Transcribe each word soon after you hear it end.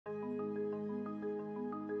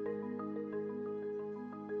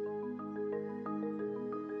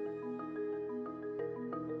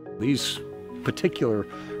These particular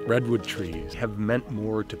redwood trees have meant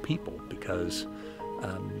more to people because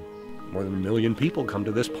more than 1 million people come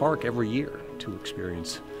to this park every year to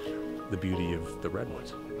experience the beauty of the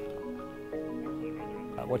redwoods.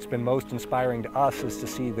 What's been most inspiring to us is to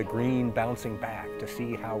see the green bouncing back, to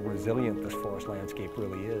see how resilient this forest landscape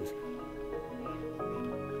really is.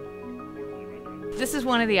 This is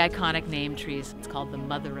one of the iconic name trees. It's called the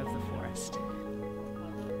Mother of the Forest.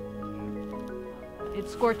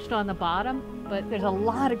 It's scorched on the bottom, but there's a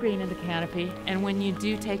lot of green in the canopy. And when you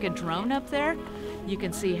do take a drone up there, you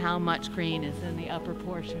can see how much green is in the upper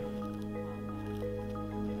portion.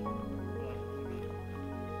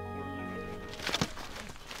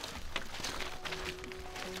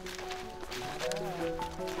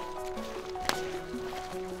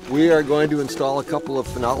 We are going to install a couple of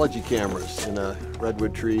phenology cameras in a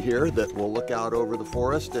redwood tree here that will look out over the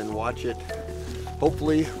forest and watch it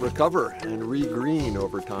hopefully recover and regreen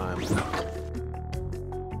over time.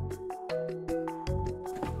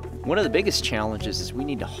 One of the biggest challenges is we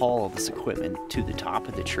need to haul all this equipment to the top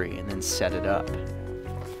of the tree and then set it up.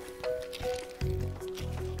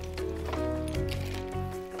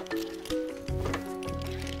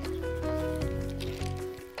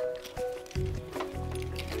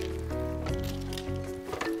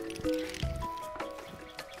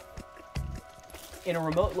 In a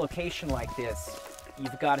remote location like this,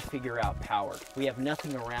 you've got to figure out power. We have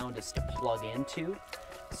nothing around us to plug into,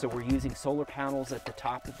 so we're using solar panels at the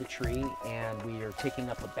top of the tree, and we are taking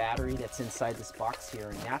up a battery that's inside this box here,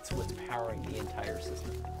 and that's what's powering the entire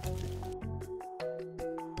system.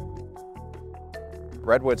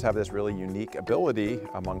 Redwoods have this really unique ability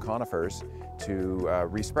among conifers to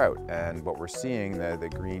resprout, and what we're seeing, the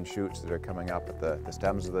green shoots that are coming up at the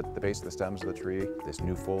stems of the base of the stems of the tree, this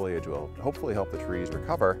new foliage will hopefully help the trees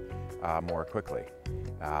recover more quickly.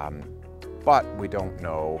 But we don't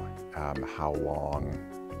know how long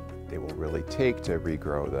they will really take to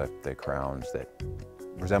regrow the crowns that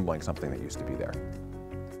resembling something that used to be there.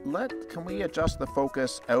 Can we adjust the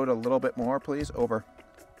focus out a little bit more, please? Over.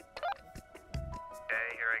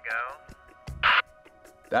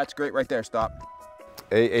 That's great right there, stop.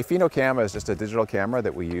 A phenocam is just a digital camera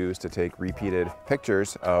that we use to take repeated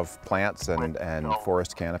pictures of plants and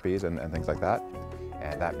forest canopies and things like that.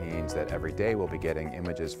 And that means that every day we'll be getting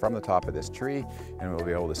images from the top of this tree, and we'll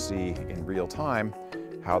be able to see in real time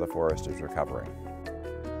how the forest is recovering.